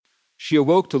She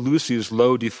awoke to Lucy's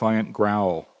low, defiant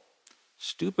growl.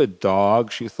 Stupid dog,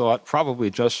 she thought, probably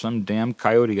just some damn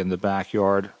coyote in the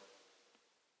backyard.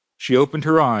 She opened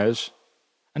her eyes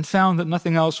and found that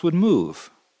nothing else would move.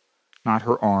 Not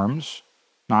her arms,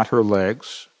 not her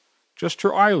legs, just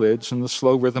her eyelids and the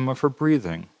slow rhythm of her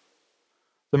breathing.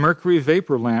 The mercury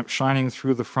vapor lamp shining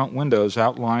through the front windows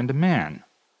outlined a man,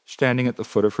 standing at the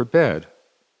foot of her bed.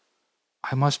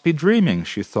 I must be dreaming,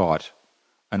 she thought,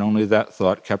 and only that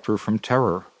thought kept her from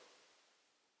terror.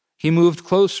 He moved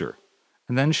closer,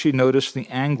 and then she noticed the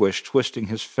anguish twisting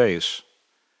his face.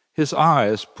 His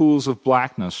eyes, pools of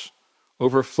blackness,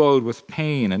 overflowed with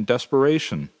pain and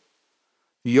desperation.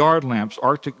 The yard lamp's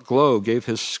arctic glow gave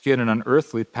his skin an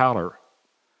unearthly pallor.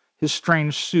 His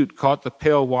strange suit caught the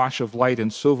pale wash of light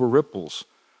in silver ripples,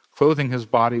 clothing his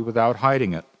body without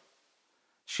hiding it.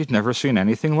 She'd never seen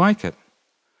anything like it.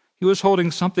 He was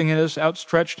holding something in his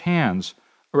outstretched hands,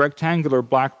 a rectangular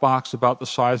black box about the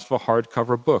size of a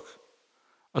hardcover book.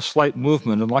 A slight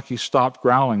movement, and Lucky stopped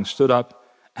growling, stood up,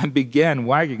 and began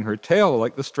wagging her tail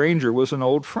like the stranger was an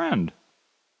old friend.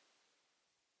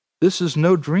 This is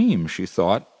no dream, she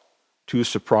thought, too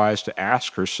surprised to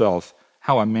ask herself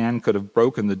how a man could have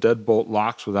broken the deadbolt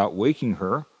locks without waking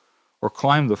her, or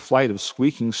climbed the flight of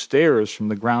squeaking stairs from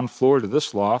the ground floor to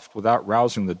this loft without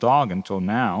rousing the dog until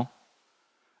now.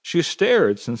 She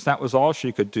stared, since that was all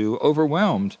she could do,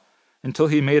 overwhelmed, until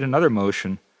he made another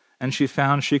motion, and she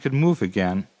found she could move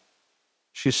again.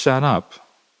 She sat up.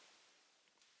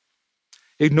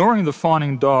 Ignoring the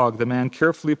fawning dog, the man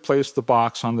carefully placed the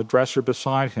box on the dresser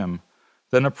beside him,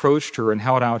 then approached her and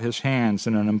held out his hands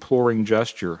in an imploring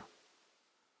gesture.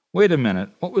 Wait a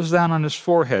minute, what was that on his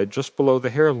forehead just below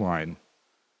the hairline?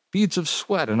 Beads of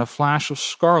sweat and a flash of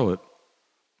scarlet.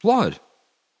 Blood!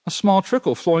 A small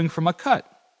trickle flowing from a cut.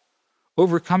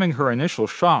 Overcoming her initial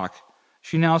shock,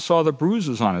 she now saw the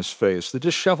bruises on his face, the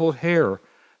disheveled hair,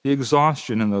 the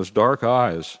exhaustion in those dark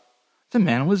eyes. The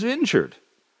man was injured.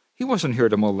 He wasn't here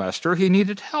to molest her. He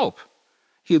needed help.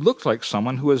 He looked like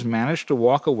someone who has managed to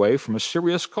walk away from a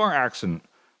serious car accident,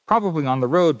 probably on the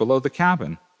road below the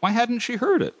cabin. Why hadn't she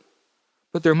heard it?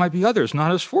 But there might be others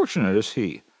not as fortunate as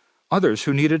he, others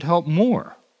who needed help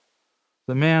more.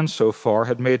 The man, so far,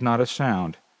 had made not a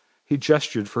sound. He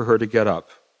gestured for her to get up.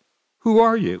 Who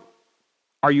are you?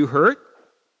 Are you hurt?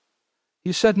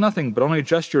 He said nothing, but only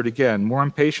gestured again, more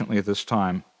impatiently this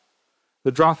time.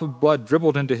 The drop of blood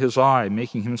dribbled into his eye,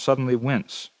 making him suddenly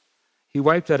wince. He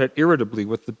wiped at it irritably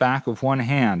with the back of one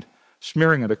hand,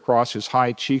 smearing it across his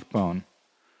high cheekbone.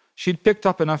 She'd picked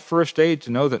up enough first aid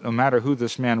to know that no matter who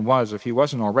this man was, if he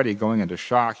wasn't already going into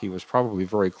shock, he was probably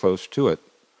very close to it.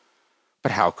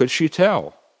 But how could she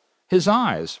tell? His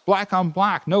eyes, black on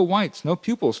black, no whites, no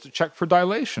pupils to check for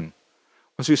dilation.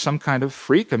 Was he some kind of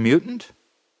freak, a mutant?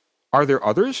 Are there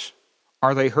others?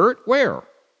 Are they hurt? Where?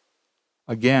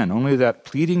 Again, only that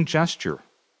pleading gesture.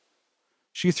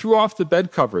 She threw off the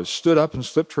bed covers, stood up, and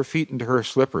slipped her feet into her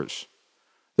slippers.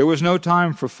 There was no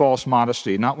time for false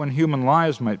modesty, not when human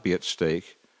lives might be at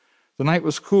stake. The night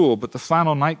was cool, but the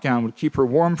flannel nightgown would keep her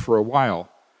warm for a while,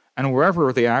 and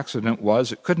wherever the accident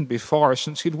was, it couldn't be far,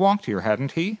 since he'd walked here,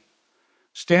 hadn't he?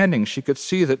 Standing, she could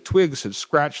see that twigs had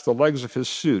scratched the legs of his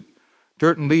suit.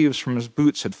 Dirt and leaves from his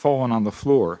boots had fallen on the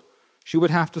floor. She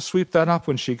would have to sweep that up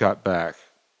when she got back.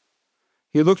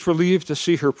 He looked relieved to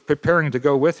see her preparing to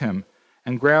go with him,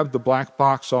 and grabbed the black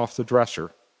box off the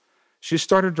dresser. She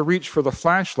started to reach for the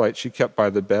flashlight she kept by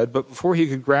the bed, but before he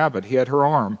could grab it, he had her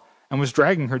arm and was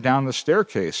dragging her down the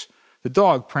staircase, the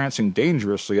dog prancing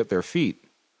dangerously at their feet.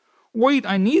 "Wait,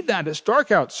 I need that. It's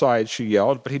dark outside," she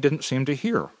yelled, but he didn't seem to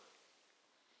hear.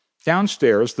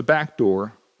 Downstairs, the back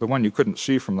door, the one you couldn't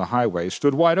see from the highway,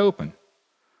 stood wide open.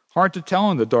 Hard to tell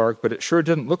in the dark, but it sure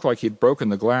didn't look like he'd broken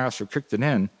the glass or kicked it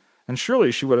in, and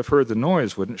surely she would have heard the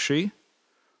noise, wouldn't she?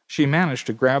 She managed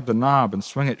to grab the knob and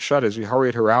swing it shut as he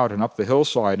hurried her out and up the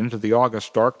hillside into the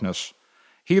August darkness,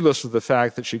 heedless of the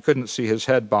fact that she couldn't see his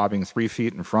head bobbing 3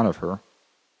 feet in front of her.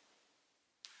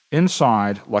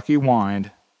 Inside, Lucky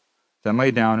whined, then lay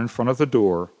down in front of the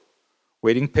door,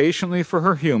 waiting patiently for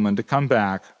her human to come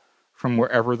back from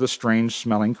wherever the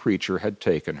strange-smelling creature had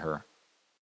taken her.